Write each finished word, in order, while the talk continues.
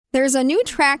There's a new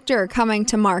tractor coming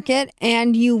to market,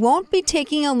 and you won't be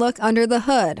taking a look under the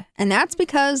hood. And that's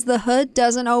because the hood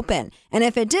doesn't open. And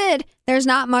if it did, there's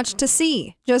not much to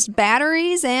see. Just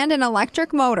batteries and an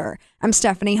electric motor. I'm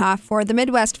Stephanie Hoff for the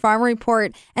Midwest Farm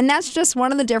Report, and that's just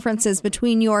one of the differences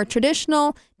between your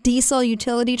traditional diesel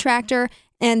utility tractor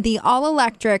and the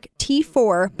all-electric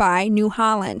T4 by New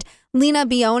Holland. Lena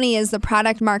Bioni is the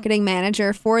product marketing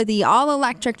manager for the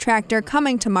all-electric tractor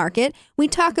coming to market. We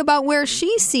talk about where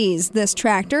she sees this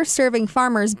tractor serving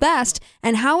farmers best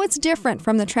and how it's different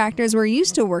from the tractors we're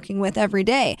used to working with every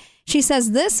day. She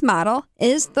says this model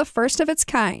is the first of its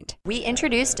kind. We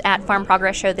introduced at Farm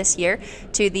Progress Show this year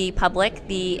to the public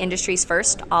the industry's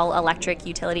first all-electric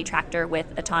utility tractor with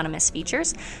autonomous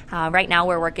features. Right now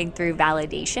we're working through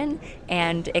validation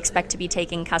and expect to be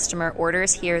taking customer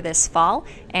orders here this fall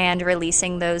and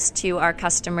releasing those to our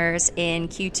customers in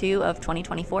Q2 of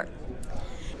 2024.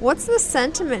 What's the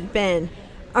sentiment been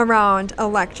around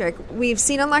electric? We've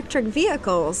seen electric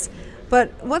vehicles, but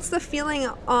what's the feeling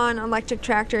on electric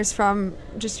tractors from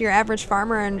just your average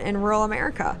farmer in rural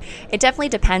America? It definitely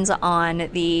depends on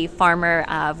the farmer,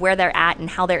 where they're at and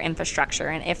how their infrastructure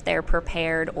and if they're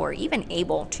prepared or even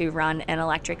able to run an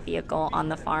electric vehicle on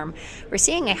the farm. We're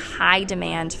seeing a high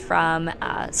demand from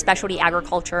specialty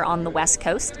agriculture on the West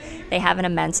Coast. They have an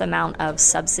immense amount of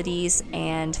subsidies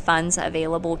and funds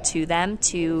available to them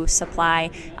to supply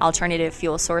alternative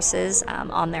fuel sources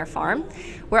on their farm.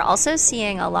 We're also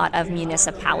seeing a lot of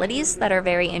municipalities that are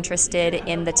very interested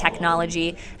in the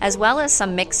technology, as well as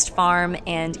some mixed farm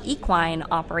and equine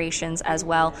operations as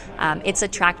well. It's a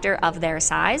tractor of their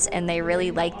size, and they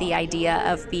really like the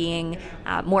idea of being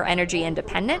more energy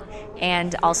independent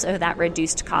and also that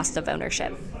reduced cost of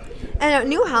ownership. And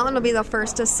New Holland will be the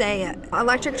first to say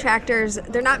electric tractors,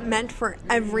 they're not meant for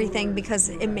everything because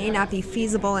it may not be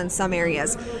feasible in some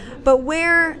areas. But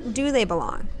where do they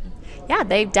belong? Yeah,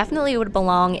 they definitely would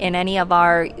belong in any of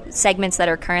our segments that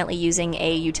are currently using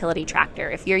a utility tractor.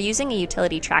 If you're using a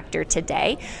utility tractor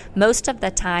today, most of the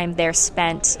time they're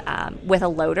spent with a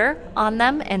loader on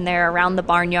them, and they're around the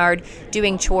barnyard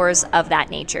doing chores of that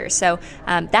nature. So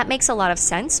that makes a lot of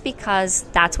sense because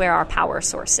that's where our power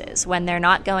source is. When they're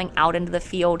not going out into the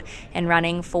field and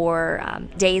running for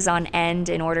days on end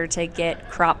in order to get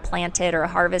crop planted or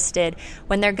harvested,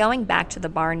 when they're going back to the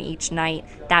barn each night,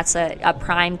 that's a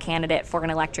prime candidate for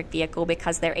an electric vehicle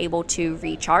because they're able to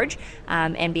recharge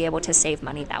and be able to save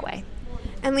money that way.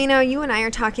 And Lena, you and I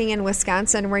are talking in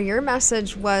Wisconsin, where your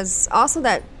message was also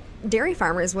that dairy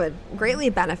farmers would greatly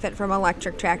benefit from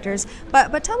electric tractors,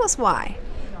 but tell us why.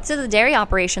 So the dairy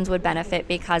operations would benefit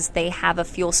because they have a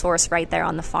fuel source right there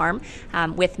on the farm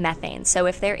with methane. So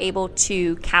if they're able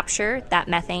to capture that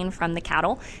methane from the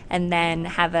cattle and then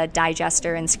have a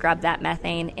digester and scrub that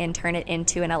methane and turn it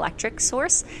into an electric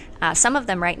source, some of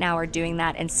them right now are doing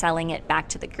that and selling it back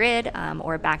to the grid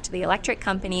or back to the electric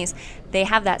companies. They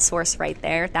have that source right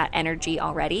there, that energy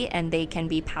already, and they can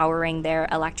be powering their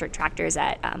electric tractors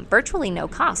at virtually no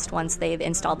cost once they've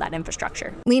installed that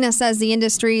infrastructure. Lena says the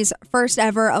industry's first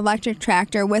ever electric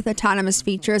tractor with autonomous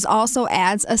features also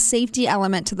adds a safety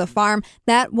element to the farm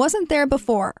that wasn't there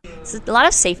before. There's a lot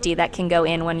of safety that can go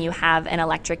in when you have an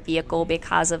electric vehicle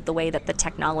because of the way that the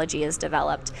technology is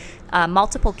developed.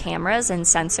 Multiple cameras and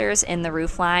sensors in the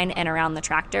roofline and around the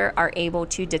tractor are able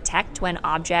to detect when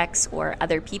objects or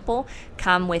other people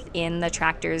come within the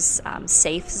tractor's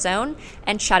safe zone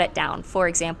and shut it down. For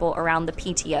example, around the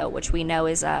PTO, which we know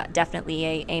is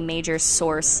definitely a major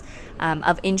source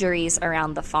of injuries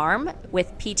around the farm.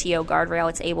 With PTO guardrail,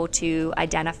 it's able to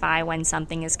identify when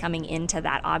something is coming into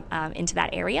that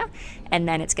area, and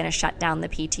then it's going to shut down the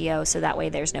PTO so that way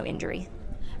there's no injury.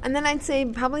 And then I'd say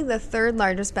probably the third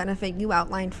largest benefit you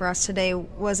outlined for us today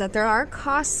was that there are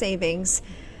cost savings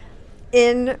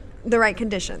in the right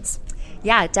conditions.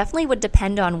 Yeah, it definitely would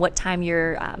depend on what time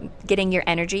you're getting your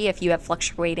energy. If you have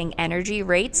fluctuating energy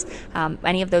rates,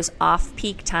 any of those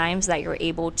off-peak times that you're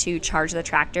able to charge the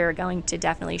tractor are going to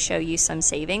definitely show you some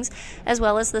savings, as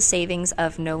well as the savings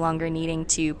of no longer needing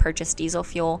to purchase diesel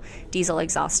fuel, diesel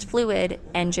exhaust fluid,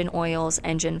 engine oils,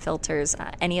 engine filters,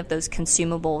 any of those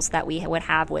consumables that we would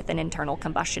have with an internal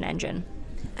combustion engine.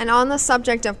 And on the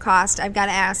subject of cost, I've got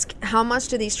to ask, how much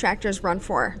do these tractors run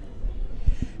for?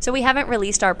 So we haven't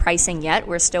released our pricing yet.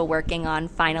 We're still working on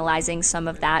finalizing some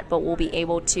of that, but we'll be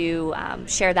able to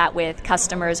share that with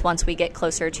customers once we get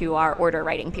closer to our order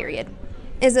writing period.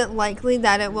 Is it likely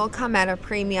that it will come at a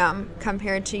premium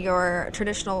compared to your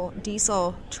traditional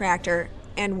diesel tractor,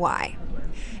 and why?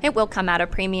 It will come at a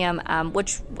premium,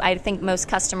 which I think most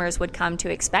customers would come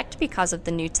to expect because of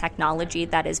the new technology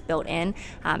that is built in,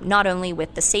 not only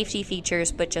with the safety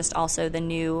features, but just also the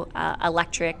new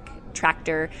electric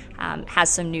tractor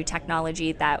has some new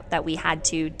technology that we had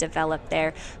to develop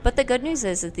there. But the good news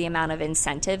is the amount of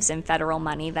incentives and federal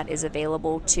money that is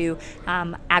available to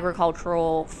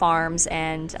agricultural farms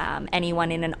and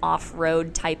anyone in an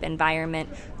off-road type environment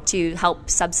to help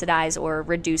subsidize or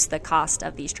reduce the cost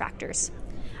of these tractors.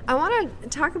 I want to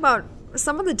talk about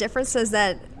some of the differences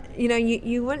that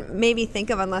you wouldn't maybe think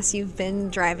of unless you've been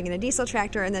driving in a diesel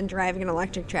tractor and then driving an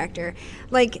electric tractor.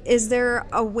 Like, is there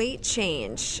a weight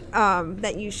change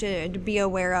that you should be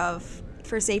aware of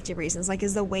for safety reasons? Like,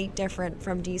 is the weight different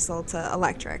from diesel to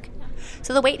electric?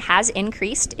 So the weight has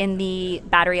increased in the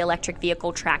battery electric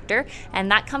vehicle tractor, and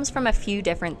that comes from a few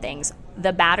different things.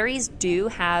 The batteries do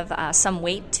have some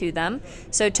weight to them.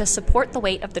 So to support the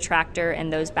weight of the tractor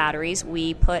and those batteries,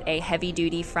 we put a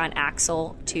heavy-duty front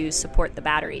axle to support the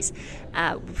batteries.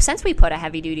 Since we put a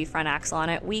heavy-duty front axle on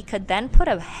it, we could then put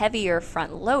a heavier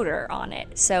front loader on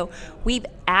it. So we've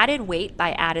added weight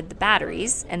by added the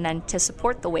batteries, and then to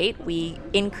support the weight, we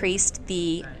increased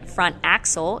the front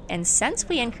axle, and since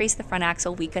we increased the front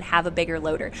axle, we could have a bigger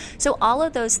loader. So all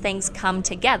of those things come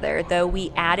together. Though we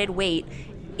added weight,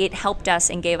 it helped us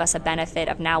and gave us a benefit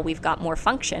of now we've got more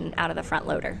function out of the front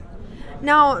loader.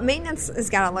 Now, maintenance has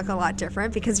got to look a lot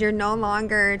different because you're no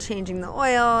longer changing the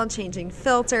oil, changing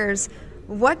filters.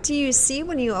 What do you see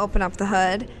when you open up the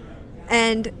hood,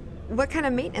 and what kind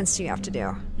of maintenance do you have to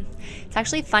do? It's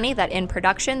actually funny that in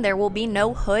production there will be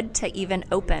no hood to even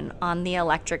open on the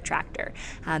electric tractor.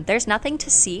 There's nothing to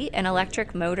see, an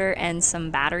electric motor and some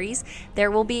batteries.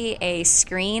 There will be a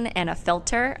screen and a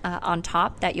filter on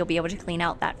top that you'll be able to clean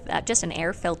out, that just an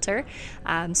air filter.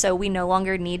 So we no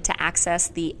longer need to access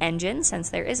the engine since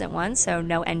there isn't one, so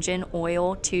no engine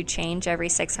oil to change every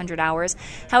 600 hours.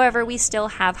 However, we still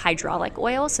have hydraulic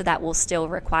oil, so that will still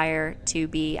require to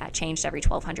be changed every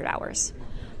 1,200 hours.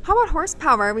 How about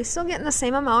horsepower? Are we still getting the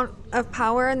same amount of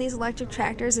power in these electric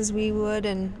tractors as we would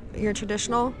in your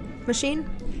traditional machine?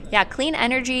 Yeah, clean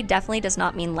energy definitely does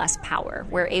not mean less power.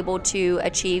 We're able to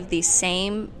achieve the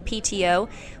same PTO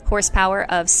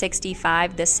horsepower of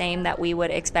 65, the same that we would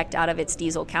expect out of its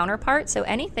diesel counterpart. So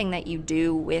anything that you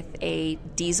do with a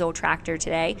diesel tractor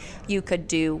today, you could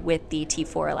do with the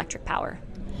T4 electric power.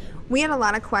 We had a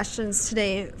lot of questions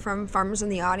today from farmers in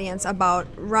the audience about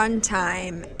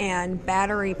runtime and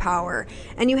battery power.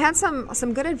 And you had some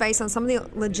good advice on some of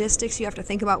the logistics you have to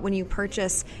think about when you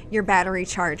purchase your battery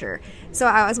charger. So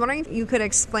I was wondering if you could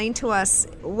explain to us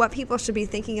what people should be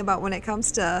thinking about when it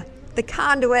comes to the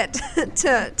conduit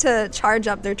to charge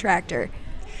up their tractor.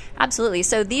 Absolutely.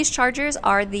 So these chargers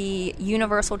are the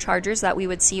universal chargers that we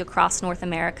would see across North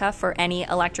America for any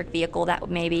electric vehicle that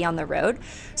may be on the road.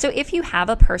 So if you have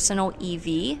a personal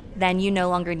EV, then you no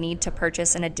longer need to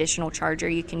purchase an additional charger.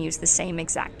 You can use the same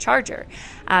exact charger.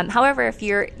 However, if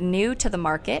you're new to the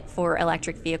market for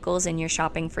electric vehicles and you're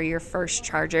shopping for your first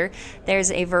charger, there's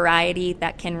a variety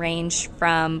that can range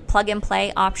from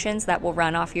plug-and-play options that will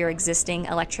run off your existing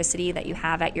electricity that you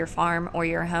have at your farm or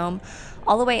your home,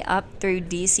 all the way up through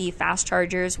DC fast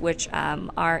chargers, which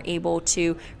are able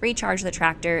to recharge the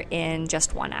tractor in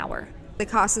just 1 hour. The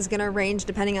cost is going to range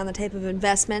depending on the type of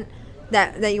investment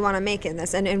that you want to make in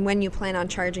this and when you plan on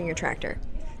charging your tractor.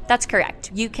 That's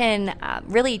correct. You can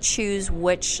really choose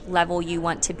which level you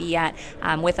want to be at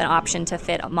with an option to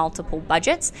fit multiple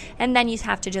budgets. And then you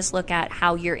have to just look at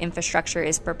how your infrastructure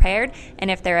is prepared and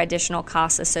if there are additional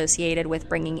costs associated with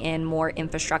bringing in more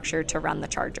infrastructure to run the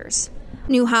chargers.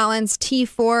 New Holland's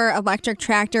T4 electric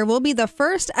tractor will be the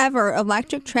first ever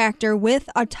electric tractor with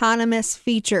autonomous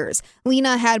features.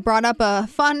 Lena had brought up a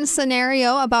fun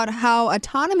scenario about how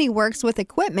autonomy works with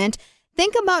equipment.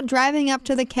 Think about driving up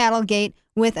to the cattle gate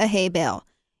with a hay bale.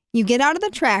 You get out of the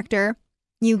tractor,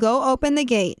 you go open the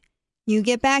gate, you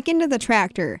get back into the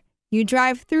tractor, you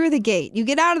drive through the gate, you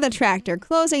get out of the tractor,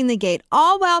 closing the gate,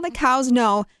 all while the cows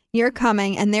know you're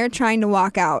coming and they're trying to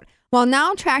walk out. Well,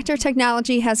 now tractor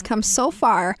technology has come so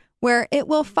far where it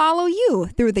will follow you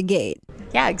through the gate.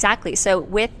 Yeah, exactly. So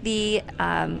with the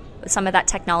some of that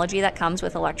technology that comes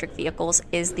with electric vehicles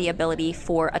is the ability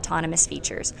for autonomous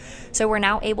features. So we're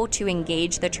now able to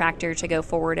engage the tractor to go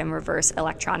forward and reverse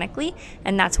electronically,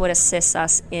 and that's what assists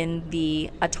us in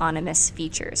the autonomous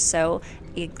features. So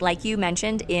like you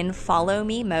mentioned, in follow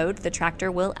me mode, the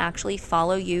tractor will actually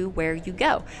follow you where you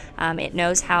go. It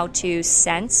knows how to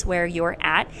sense where you're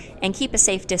at and keep a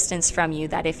safe distance from you,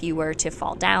 that if you were to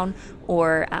fall down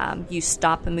or you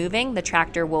stop moving, the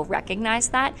tractor will recognize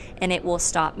that and it will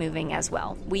stop moving as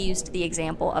well. We used the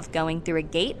example of going through a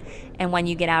gate, and when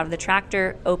you get out of the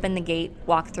tractor, open the gate,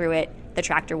 walk through it, the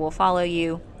tractor will follow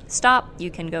you. Stop, you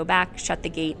can go back, shut the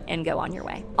gate, and go on your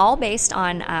way. All based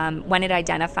on when it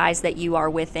identifies that you are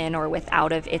within or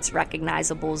without of its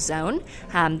recognizable zone.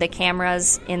 The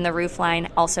cameras in the roofline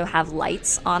also have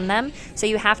lights on them, so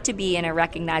you have to be in a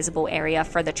recognizable area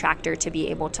for the tractor to be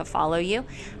able to follow you.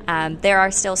 There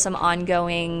are still some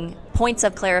ongoing points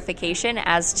of clarification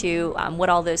as to what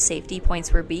all those safety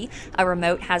points would be. A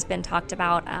remote has been talked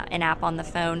about, an app on the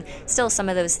phone. Still some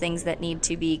of those things that need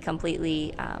to be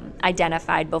completely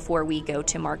identified before we go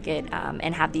to market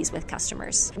and have these with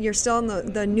customers. You're still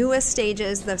in the newest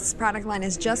stages. This product line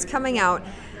is just coming out.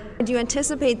 Do you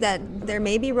anticipate that there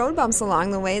may be road bumps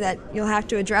along the way that you'll have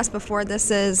to address before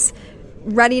this is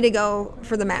ready to go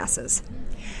for the masses?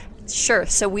 Sure.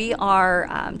 So we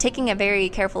are taking a very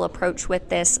careful approach with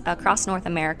this across North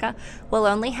America. We'll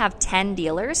only have 10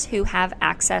 dealers who have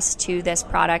access to this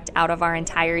product out of our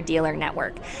entire dealer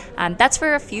network. That's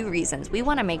for a few reasons. We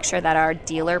want to make sure that our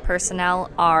dealer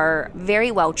personnel are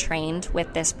very well trained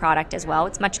with this product as well.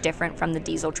 It's much different from the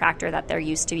diesel tractor that they're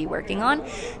used to be working on.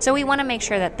 So we want to make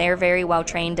sure that they're very well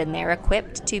trained and they're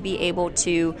equipped to be able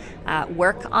to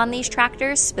work on these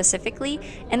tractors specifically.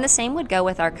 And the same would go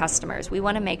with our customers. We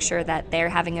want to make sure that they're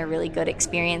having a really good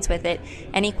experience with it.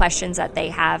 Any questions that they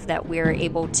have, that we're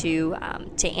able to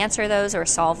answer those or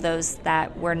solve those,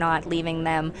 that we're not leaving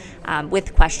them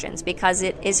with questions, because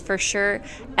it is for sure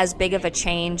as big of a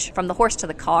change from the horse to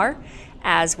the car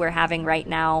as we're having right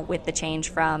now with the change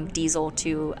from diesel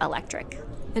to electric.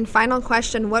 And final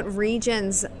question, what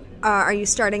regions are you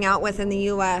starting out with in the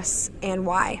U.S. and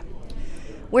why?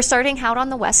 We're starting out on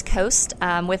the West Coast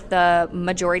with the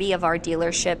majority of our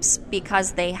dealerships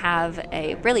because they have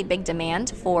a really big demand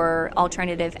for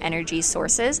alternative energy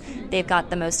sources. They've got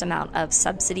the most amount of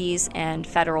subsidies and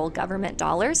federal government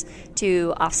dollars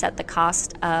to offset the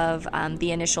cost of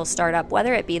the initial startup,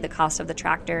 whether it be the cost of the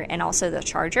tractor and also the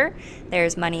charger.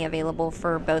 There's money available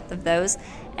for both of those.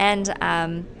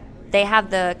 And they have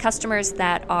the customers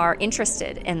that are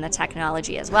interested in the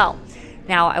technology as well.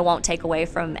 Now, I won't take away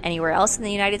from anywhere else in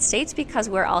the United States because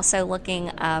we're also looking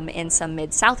in some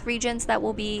Mid-South regions that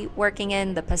we'll be working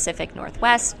in, the Pacific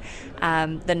Northwest,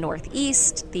 the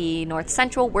Northeast, the North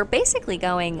Central. We're basically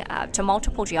going to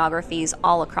multiple geographies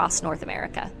all across North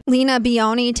America. Lena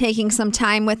Bioni taking some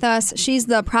time with us. She's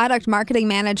the product marketing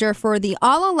manager for the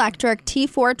all-electric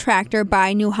T4 tractor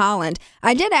by New Holland.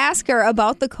 I did ask her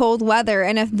about the cold weather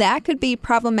and if that could be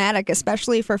problematic,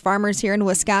 especially for farmers here in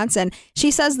Wisconsin.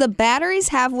 She says the batteries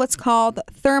have what's called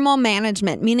thermal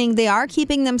management, meaning they are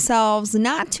keeping themselves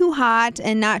not too hot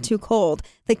and not too cold.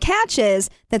 The catch is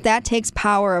that takes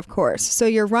power, of course, so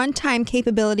your runtime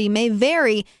capability may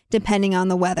vary depending on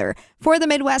the weather. For the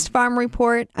Midwest Farm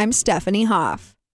Report, I'm Stephanie Hoff.